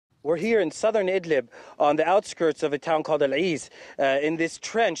We're here in southern Idlib on the outskirts of a town called Al-Is in this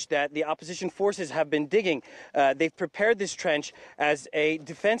trench that the opposition forces have been digging. They've prepared this trench as a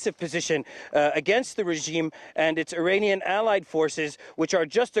defensive position against the regime and its Iranian allied forces, which are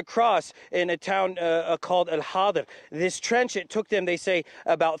just across in a town called Al-Hadir. This trench, it took them, they say,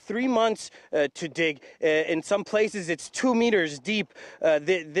 about 3 months to dig. In some places, it's 2 meters deep.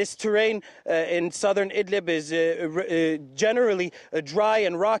 This terrain in southern Idlib is generally dry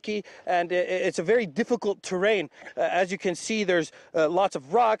and rocky, and it's a very difficult terrain. As you can see, there's lots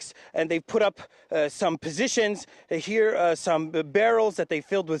of rocks, and they've put up some positions here, some barrels that they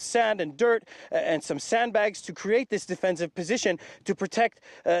filled with sand and dirt, and some sandbags to create this defensive position to protect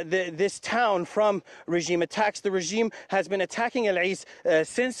this town from regime attacks. The regime has been attacking Al-Is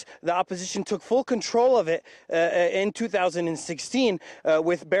since the opposition took full control of it in 2016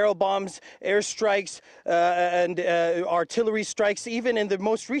 with barrel bombs, airstrikes, and artillery strikes. Even in the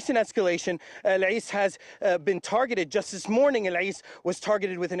most recent escalation, Al-Is has been targeted. Just this morning, Al-Is was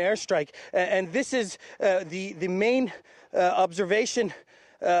targeted with an airstrike. And this is the main observation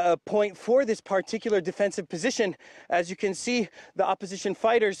point for this particular defensive position. As you can see, the opposition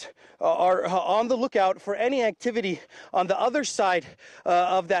fighters are on the lookout for any activity on the other side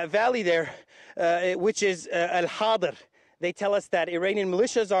of that valley there, which is Al-Hadir. They tell us that Iranian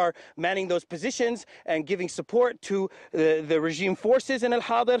militias are manning those positions and giving support to the regime forces in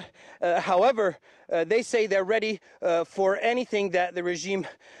Al-Hadir. However, they say they're ready for anything that the regime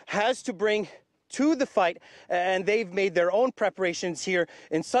has to bring to the fight, and they've made their own preparations here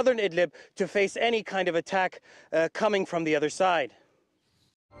in southern Idlib to face any kind of attack coming from the other side.